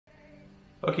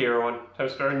Okay everyone, time to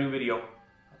start a new video.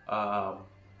 As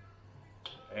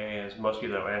most of you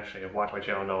that actually have watched my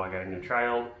channel know, I got a new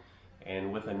child,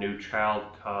 and with a new child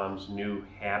comes new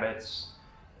habits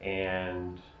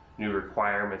and new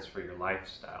requirements for your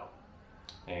lifestyle.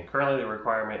 And currently the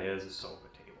requirement is a sofa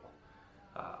table.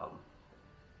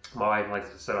 My wife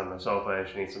likes to sit on the sofa and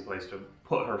she needs some place to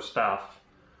put her stuff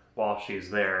while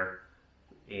she's there.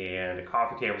 And a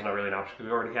coffee table is not really an option because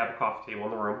we already have a coffee table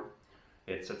in the room.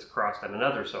 It sits across on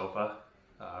another sofa,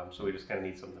 so we just kind of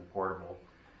need something portable.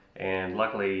 And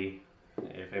luckily,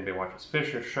 if anybody watches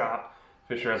Fisher's shop,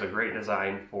 Fisher has a great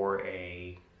design for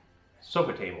a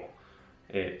sofa table.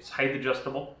 It's height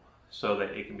adjustable so that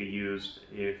it can be used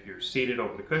if you're seated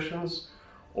over the cushions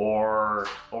or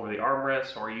over the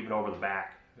armrests or even over the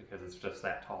back, because it's just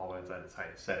that tall when it's at its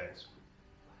highest settings.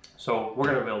 So we're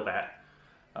going to build that.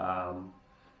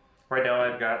 Right now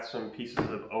I've got some pieces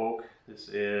of oak. This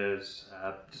is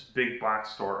just big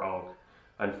box store oak.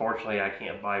 Unfortunately, I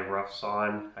can't buy rough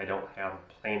sawn. I don't have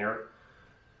a planer.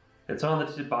 It's on the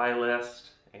to buy list,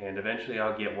 and eventually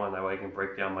I'll get one. That way I can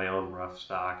break down my own rough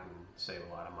stock and save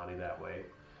a lot of money that way.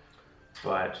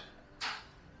 But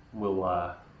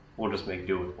we'll just make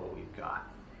do with what we've got.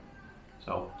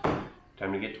 So,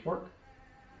 time to get to work.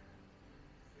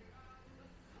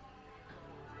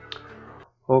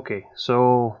 Okay,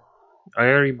 so I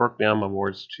already broke down my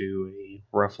boards to a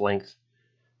rough length,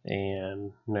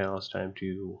 and now it's time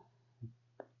to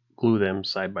glue them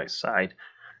side by side.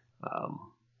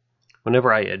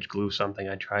 Whenever I edge glue something,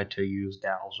 I try to use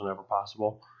dowels whenever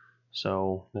possible.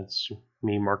 So that's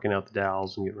me marking out the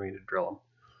dowels and getting ready to drill them.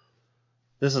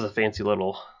 This is a fancy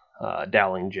little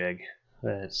doweling jig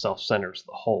that self-centers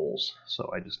the holes,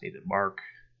 so I just need to mark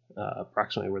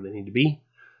approximately where they need to be,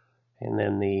 and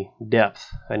then the depth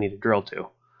I need to drill to.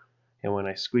 And when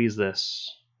I squeeze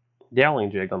this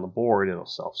doweling jig on the board, it'll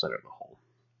self-center the hole.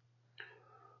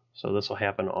 So this will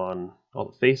happen on all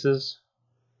the faces,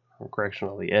 or correction,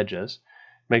 all the edges.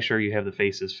 Make sure you have the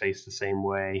faces face the same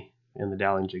way and the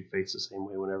doweling jig face the same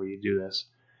way whenever you do this.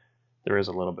 There is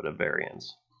a little bit of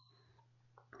variance.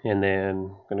 And then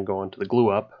I'm going to go on to the glue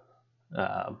up.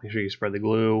 Make sure you spread the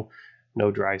glue, no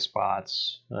dry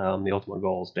spots. The ultimate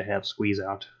goal is to have squeeze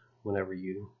out whenever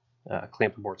you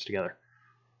clamp the boards together.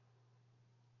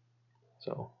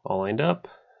 So all lined up,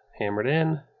 hammered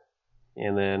in,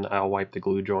 and then I'll wipe the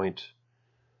glue joint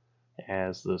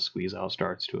as the squeeze out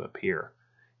starts to appear.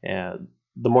 And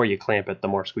the more you clamp it, the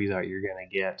more squeeze out you're going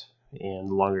to get, and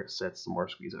the longer it sits, the more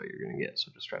squeeze out you're going to get.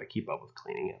 So just try to keep up with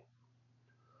cleaning it.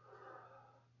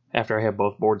 After I have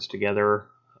both boards together,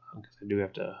 because I do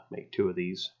have to make two of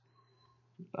these,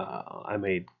 I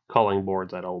made culling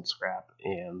boards out of old scrap,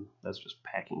 and that's just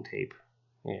packing tape,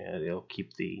 and it'll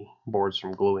keep the boards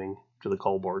from gluing to the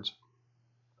cull boards.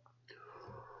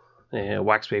 And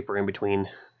wax paper in between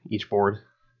each board,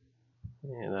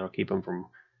 and that'll keep them from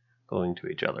gluing to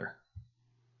each other.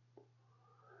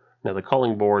 Now the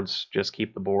culling boards just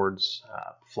keep the boards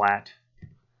flat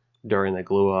during the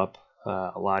glue up.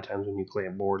 A lot of times when you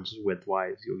clamp boards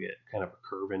widthwise, you'll get kind of a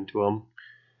curve into them,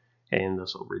 and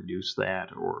this will reduce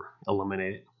that or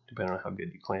eliminate it depending on how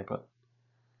good you clamp it.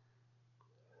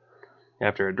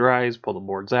 After it dries, pull the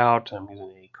boards out. I'm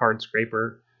using a card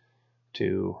scraper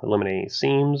to eliminate any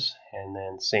seams, and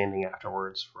then sanding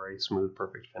afterwards for a smooth,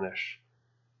 perfect finish.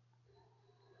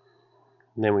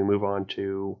 And then we move on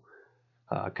to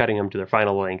cutting them to their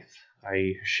final length.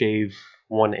 I shave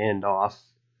one end off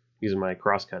using my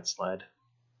crosscut sled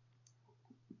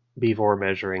before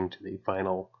measuring to the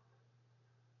final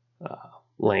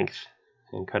length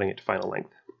and cutting it to final length.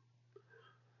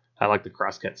 I like the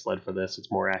crosscut sled for this.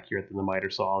 It's more accurate than the miter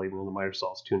saw, even though the miter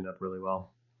saw is tuned up really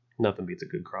well. Nothing beats a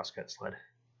good crosscut sled.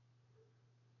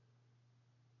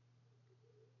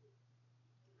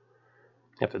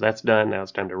 After that's done, now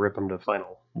it's time to rip them to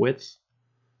final width.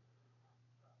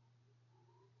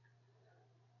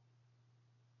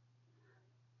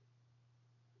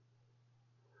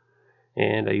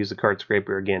 And I use the card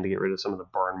scraper again to get rid of some of the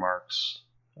burn marks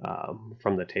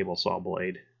from the table saw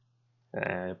blade.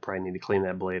 I probably need to clean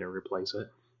that blade or replace it.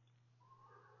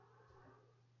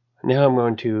 Now I'm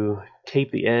going to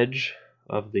tape the edge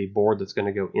of the board that's going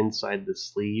to go inside the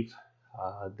sleeve.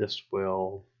 This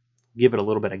will give it a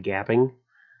little bit of gapping,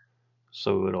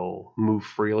 so it'll move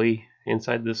freely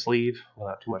inside the sleeve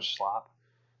without too much slop.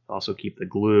 Also keep the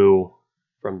glue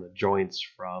from the joints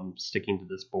from sticking to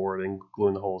this board and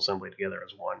gluing the whole assembly together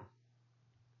as one.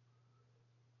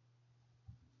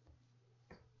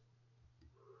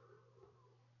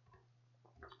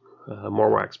 More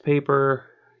wax paper,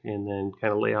 and then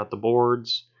kind of lay out the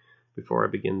boards before I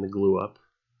begin the glue up.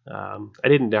 I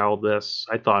didn't dowel this.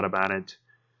 I thought about it.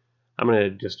 I'm going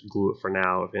to just glue it for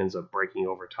now. If it ends up breaking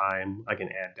over time, I can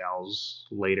add dowels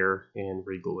later and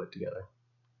re-glue it together.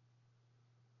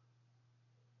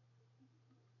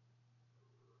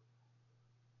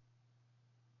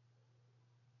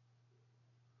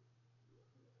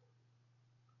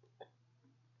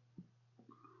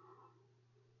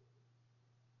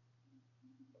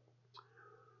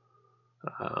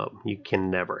 You can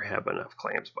never have enough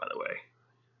clamps, by the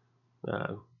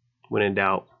way. When in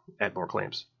doubt, add more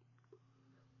clamps.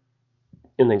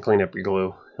 And then clean up your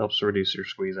glue. Helps reduce your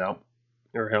squeeze out,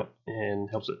 or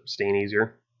helps it stain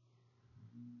easier.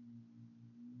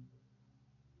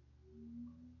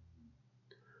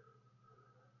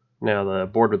 Now the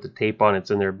board with the tape on it's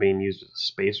in there being used as a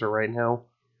spacer right now,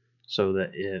 so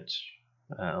that it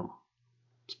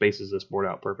spaces this board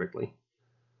out perfectly.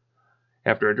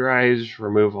 After it dries,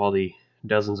 remove all the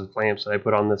dozens of clamps that I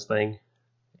put on this thing,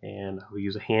 and I'll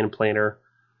use a hand planer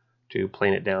to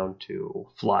plane it down to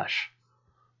flush.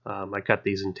 I cut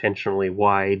these intentionally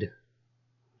wide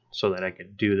so that I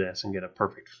could do this and get a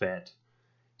perfect fit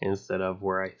instead of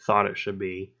where I thought it should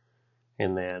be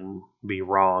and then be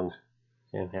wrong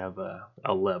and have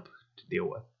a lip to deal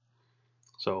with.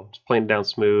 So just plane it down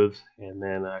smooth, and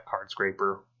then a card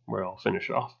scraper where I'll finish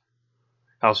it off.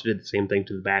 I also did the same thing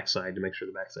to the backside to make sure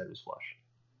the backside was flush.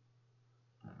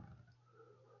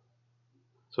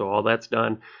 So all that's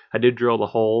done. I did drill the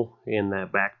hole in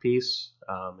that back piece,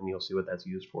 and you'll see what that's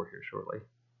used for here shortly.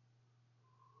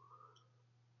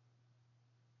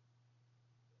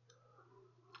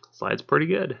 Slides pretty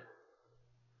good.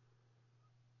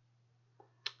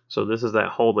 So this is that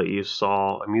hole that you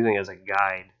saw. I'm using it as a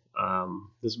guide.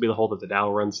 This will be the hole that the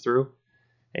dowel runs through,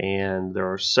 and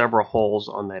there are several holes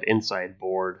on that inside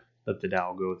board that the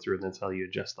dowel will go through, and that's how you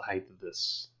adjust the height of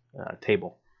this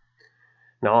table.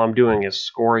 Now all I'm doing is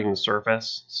scoring the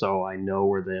surface so I know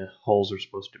where the holes are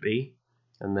supposed to be,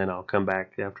 and then I'll come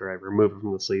back after I remove it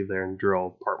from the sleeve there and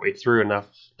drill partway through enough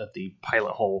that the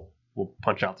pilot hole will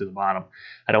punch out through the bottom.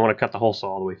 I don't want to cut the hole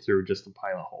saw all the way through, just the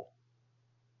pilot hole.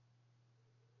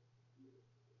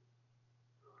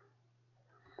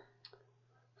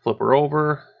 Flip her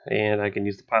over, and I can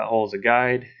use the pilot hole as a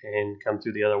guide and come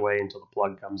through the other way until the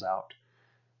plug comes out.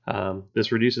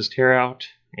 This reduces tear out,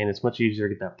 and it's much easier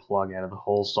to get that plug out of the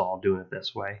hole saw doing it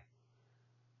this way.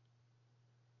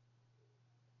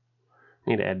 I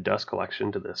need to add dust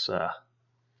collection to this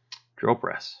drill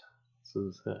press. This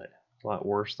is a lot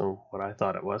worse than what I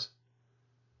thought it was.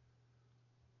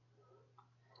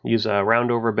 Use a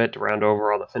round over bit to round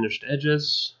over all the finished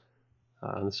edges.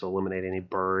 This will eliminate any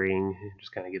burring. It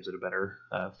just kind of gives it a better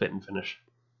fit and finish.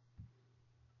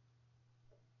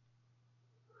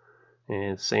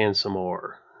 And sand some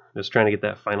more. Just trying to get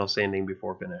that final sanding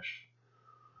before finish.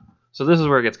 So this is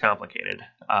where it gets complicated.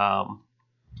 I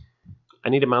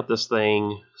need to mount this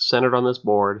thing centered on this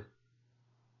board,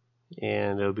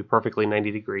 and it'll be perfectly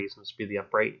 90 degrees. This will be the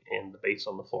upright and the base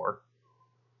on the floor.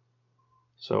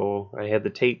 So I had the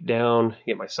tape down,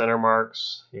 get my center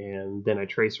marks, and then I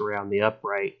trace around the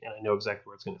upright, and I know exactly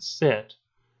where it's going to sit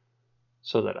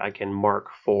so that I can mark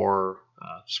for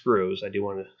screws. I do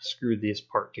want to screw this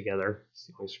part together. It's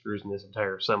the only screws in this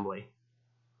entire assembly.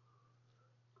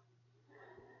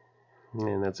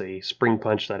 And that's a spring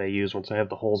punch that I use once I have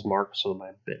the holes marked so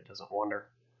my bit doesn't wander.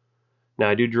 Now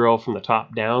I do drill from the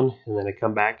top down, and then I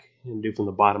come back and do from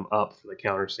the bottom up for the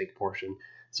countersink portion.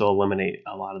 So I'll eliminate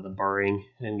a lot of the burring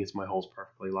and gets my holes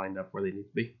perfectly lined up where they need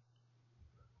to be.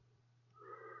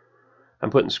 I'm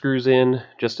putting screws in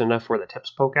just enough where the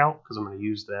tips poke out because I'm going to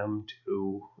use them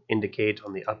to indicate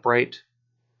on the upright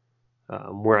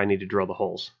where I need to drill the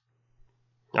holes.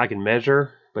 I can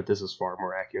measure, but this is far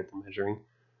more accurate than measuring.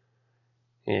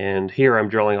 And here I'm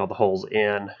drilling all the holes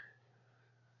in,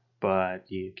 but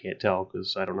you can't tell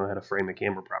because I don't know how to frame a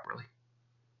camera properly.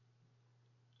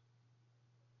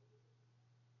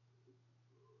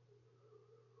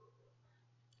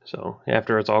 So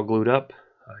after it's all glued up,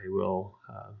 I will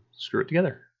screw it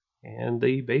together. And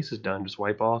the base is done. Just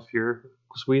wipe off your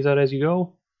squeeze out as you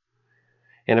go.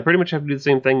 And I pretty much have to do the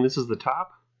same thing. This is the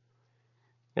top.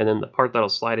 And then the part that'll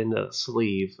slide into the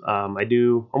sleeve. I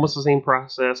do almost the same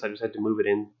process. I just had to move it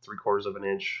in 3/4 of an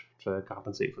inch to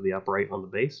compensate for the upright on the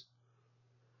base.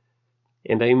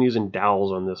 And I am using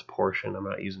dowels on this portion. I'm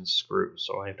not using screws,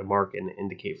 so I have to mark and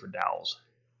indicate for dowels.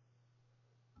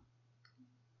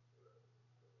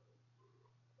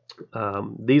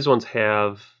 These ones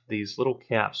have these little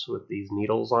caps with these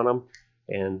needles on them,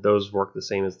 and those work the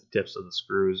same as the tips of the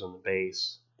screws on the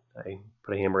base. I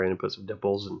put a hammer in and put some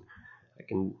dimples, and I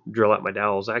can drill out my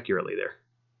dowels accurately there.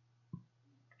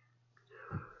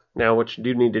 Now what you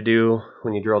do need to do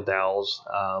when you drill dowels,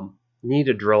 You need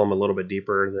to drill them a little bit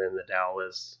deeper than the dowel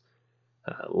is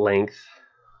length.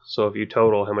 So if you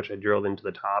total how much I drilled into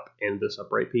the top and this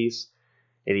upright piece,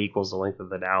 it equals the length of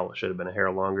the dowel. It should have been a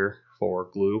hair longer for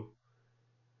glue,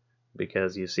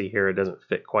 because you see here it doesn't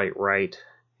fit quite right,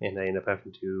 and I end up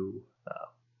having to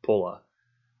pull a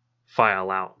file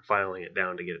out and filing it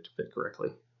down to get it to fit correctly.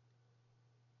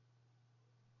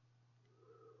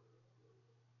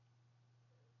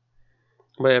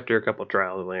 But after a couple of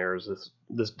trial and errors,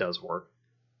 this does work.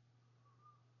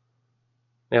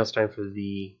 Now it's time for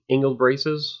the angled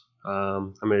braces.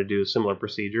 I'm going to do a similar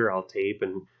procedure. I'll tape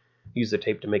and use the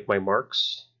tape to make my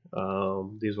marks.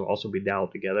 These will also be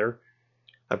doweled together.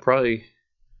 I probably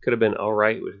could have been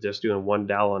alright with just doing one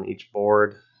dowel on each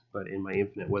board, but in my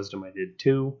infinite wisdom I did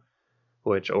two,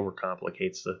 which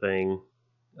overcomplicates the thing.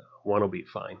 One will be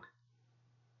fine.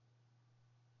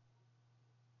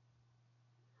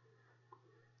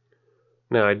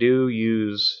 Now I do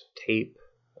use tape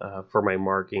for my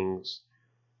markings,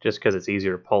 just because it's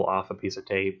easier to pull off a piece of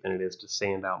tape than it is to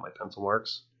sand out my pencil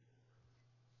marks.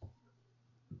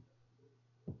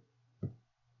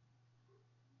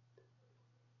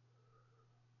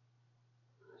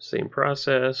 Same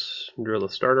process, drill the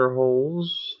starter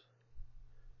holes.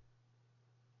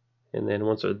 And then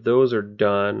once those are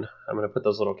done, I'm going to put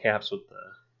those little caps with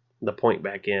the point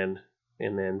back in,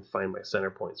 and then find my center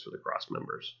points for the cross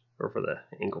members, or for the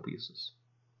angle pieces.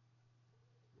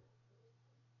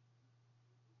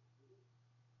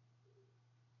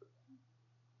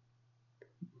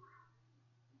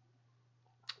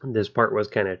 This part was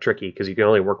kind of tricky because you can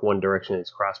only work one direction in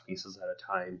these cross pieces at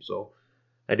a time. So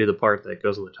I do the part that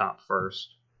goes on the top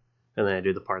first, and then I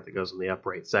do the part that goes on the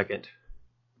upright second.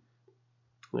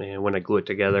 And when I glue it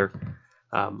together,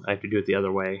 I have to do it the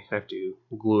other way. I have to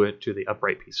glue it to the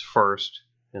upright piece first,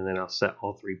 and then I'll set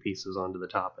all three pieces onto the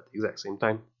top at the exact same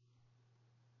time.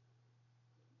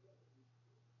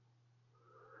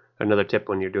 Another tip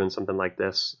when you're doing something like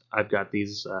this, I've got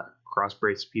these cross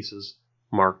brace pieces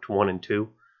marked 1 and 2,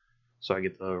 so I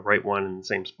get the right one in the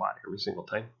same spot every single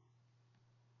time.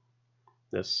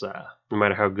 This, no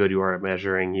matter how good you are at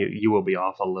measuring, you will be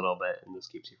off a little bit, and this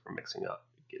keeps you from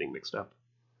getting mixed up.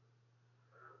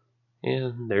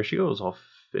 And there she goes, all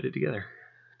fitted together.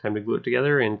 Time to glue it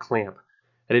together and clamp.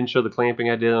 I didn't show the clamping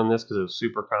I did on this because it was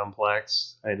super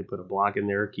complex. I had to put a block in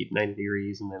there, keep 90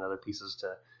 degrees, and then other pieces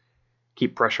to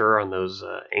keep pressure on those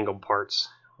angled parts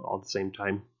all at the same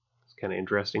time. It's kind of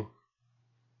interesting.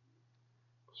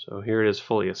 So here it is,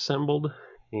 fully assembled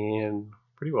and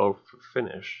pretty well for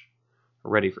finish,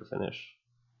 ready for finish.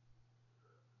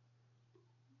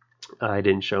 I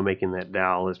didn't show making that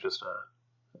dowel. It's just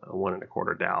a 1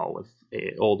 1/4 dowel with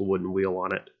an old wooden wheel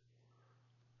on it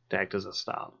to act as a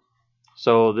stop.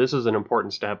 So this is an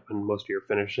important step in most of your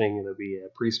finishing. It'll be a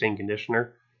pre-stain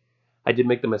conditioner. I did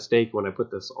make the mistake when I put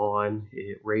this on,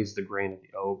 it raised the grain of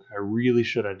the oak. I really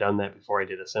should have done that before I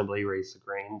did assembly, raise the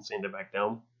grain, sand it back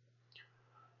down.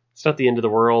 It's not the end of the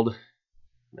world.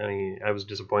 I mean, I was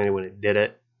disappointed when it did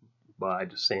it, but I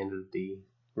just sanded the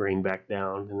grain back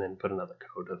down and then put another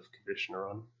coat of conditioner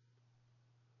on.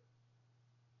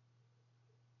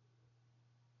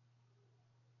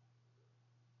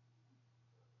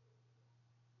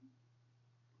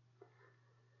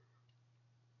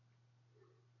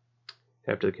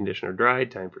 After the conditioner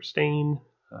dried, time for stain.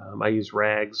 I use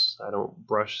rags. I don't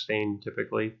brush stain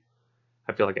typically.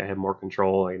 I feel like I have more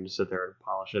control. I can just sit there and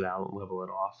polish it out and level it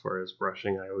off, whereas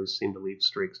brushing, I always seem to leave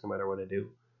streaks no matter what I do.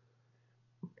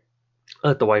 I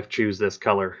let the wife choose this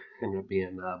color. It ended up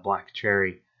being black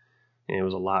cherry, and it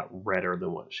was a lot redder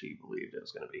than what she believed it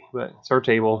was going to be. But it's her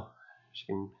table. She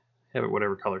can have it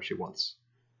whatever color she wants.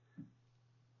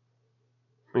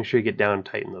 Make sure you get down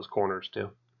tight in those corners too.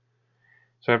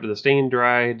 So after the stain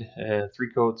dried, 3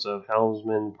 coats of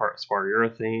Helmsman part spar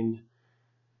urethane.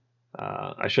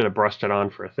 I should have brushed it on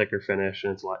for a thicker finish,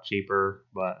 and it's a lot cheaper,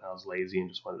 but I was lazy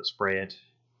and just wanted to spray it.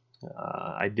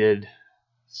 I did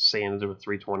sand it with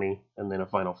 320 and then a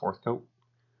final 4th coat.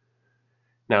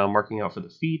 Now I'm marking out for the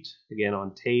feet, again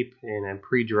on tape, and I'm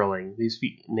pre-drilling. These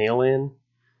feet nail in,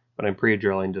 but I'm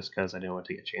pre-drilling just because I didn't want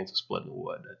to take a chance of splitting the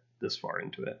wood this far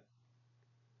into it.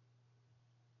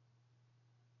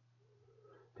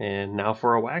 And now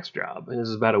for a wax job. And this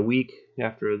is about a week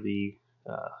after the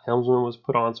Helmsman was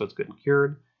put on, so it's good and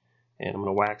cured. And I'm going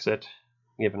to wax it,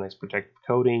 give a nice protective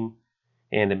coating,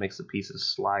 and it makes the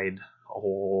pieces slide a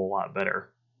whole lot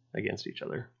better against each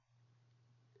other.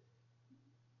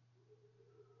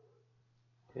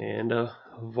 And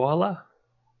voila.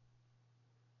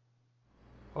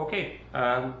 Okay,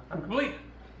 I'm complete,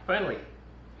 finally.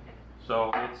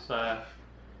 So it's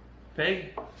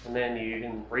peg, and then you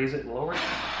can raise it and lower it.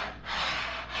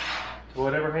 to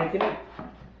whatever height you need.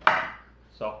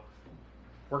 So,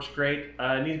 works great.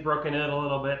 It needs broken in a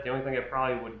little bit. The only thing I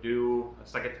probably would do a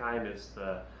second time is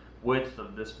the width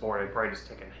of this board. I'd probably just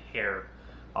take a hair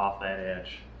off that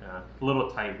edge. A little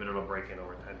tight, but it'll break in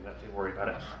over time. Not too worried about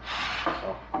it.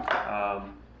 So,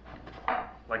 I'd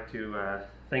like to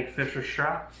thank Fisher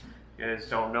Shop. If you guys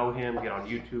don't know him, get on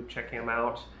YouTube, check him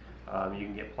out. You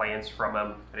can get plans from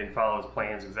him. I didn't follow his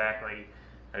plans exactly.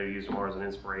 I used more as an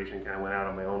inspiration, kind of went out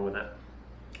on my own with it.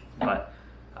 But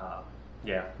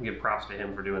yeah, give props to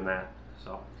him for doing that.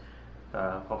 So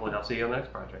hopefully I'll see you on the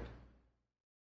next project.